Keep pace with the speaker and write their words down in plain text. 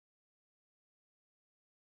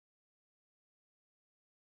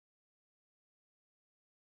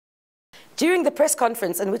During the press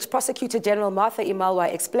conference in which Prosecutor-General Martha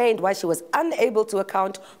Imalwa explained why she was unable to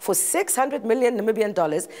account for 600 million Namibian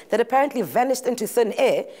dollars that apparently vanished into thin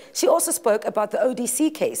air, she also spoke about the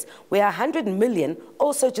ODC case, where 100 million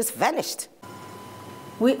also just vanished.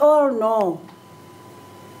 We all know,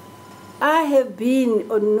 I have been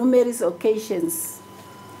on numerous occasions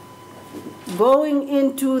going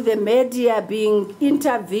into the media, being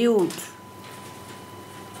interviewed,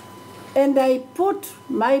 and I put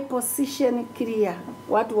my position clear,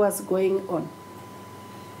 what was going on.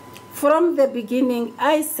 From the beginning,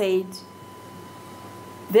 I said,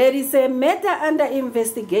 there is a matter under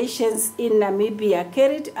investigations in Namibia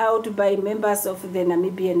carried out by members of the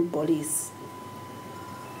Namibian police.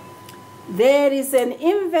 There is an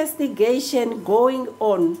investigation going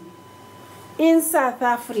on in South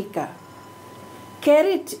Africa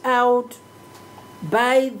carried out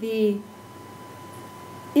by the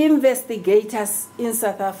investigators in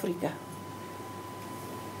South Africa.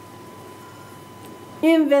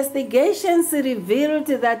 Investigations revealed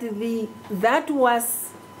that that was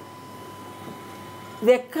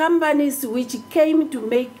the companies which came to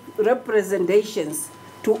make representations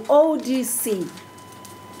to ODC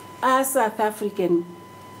are South African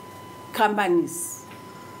companies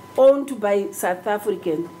owned by South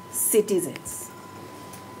African citizens.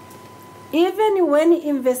 Even when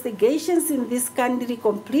investigations in this country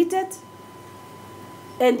completed,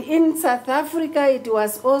 and in South Africa it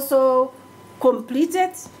was also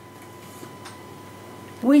completed,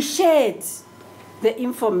 we shared the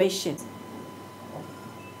information.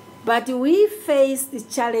 But we faced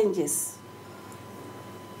challenges.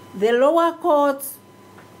 The lower court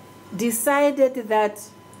decided that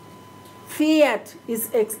Fiat is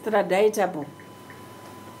extraditable.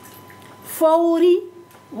 Fourie,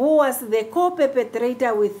 who was the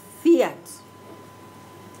co-perpetrator with Fiat,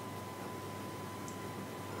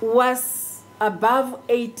 was above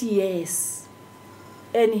 80 years,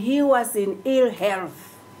 and he was in ill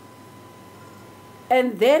health.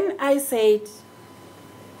 And then I said,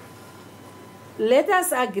 let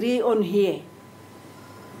us agree on here.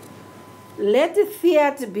 Let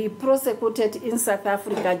Fiat be prosecuted in South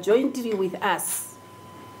Africa jointly with us.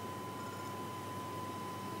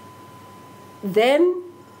 Then,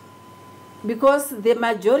 because the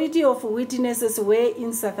majority of witnesses were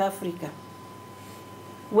in South Africa,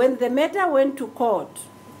 when the matter went to court,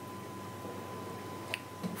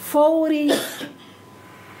 Fourie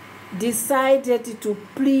decided to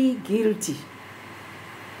plead guilty.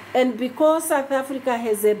 And because South Africa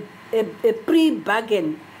has a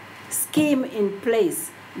pre-bargain scheme in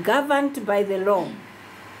place, governed by the law,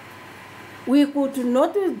 we could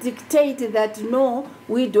not dictate that, no,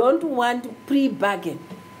 we don't want pre-bargain.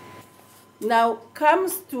 Now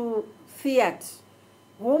comes to Fiat,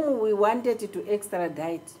 whom we wanted to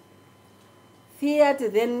extradite.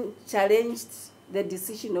 Fiat then challenged the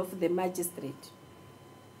decision of the magistrate.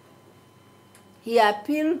 He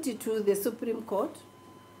appealed to the Supreme Court,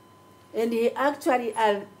 and he actually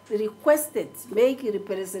requested, make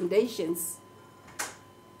representations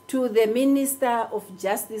to the Minister of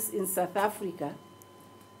Justice in South Africa,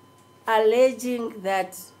 alleging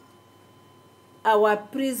that our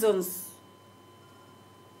prisons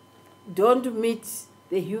don't meet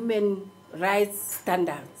the human rights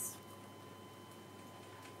standards.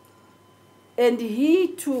 And he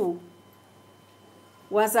too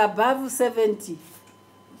was above 70,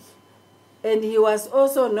 and he was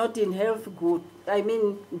also not in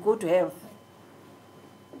good health.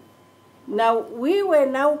 Now, we were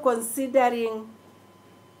now considering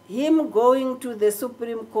him going to the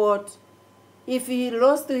Supreme Court. If he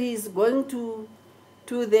lost, he is going to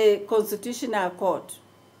the Constitutional Court.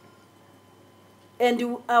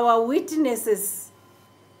 And our witnesses,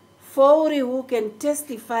 Fourie, who can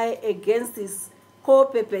testify against his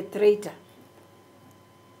co-perpetrator,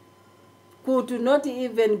 could not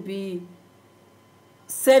even be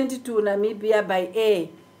sent to Namibia by air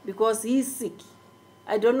because he's sick.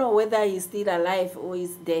 I don't know whether he's still alive or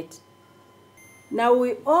he's dead. Now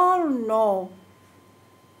we all know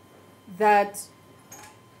that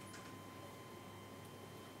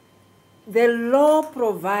the law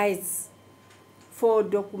provides for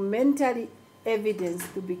documentary evidence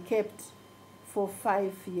to be kept for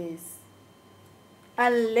 5 years,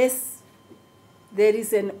 unless there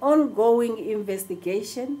is an ongoing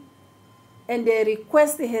investigation and a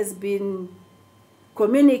request has been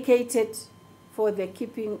communicated for the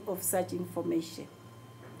keeping of such information.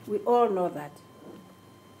 We all know that.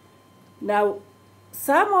 Now,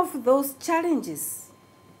 some of those challenges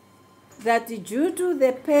that due to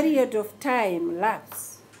the period of time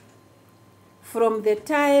lapse, from the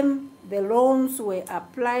time the loans were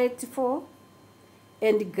applied for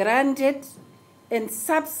and granted and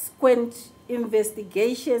subsequent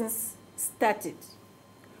investigations started.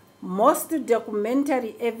 Most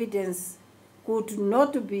documentary evidence could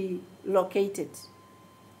not be located.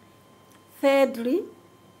 Thirdly,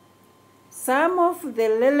 some of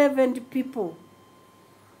the relevant people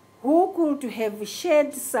who could have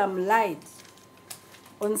shed some light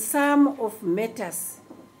on some of matters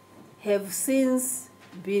have since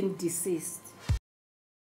been deceased.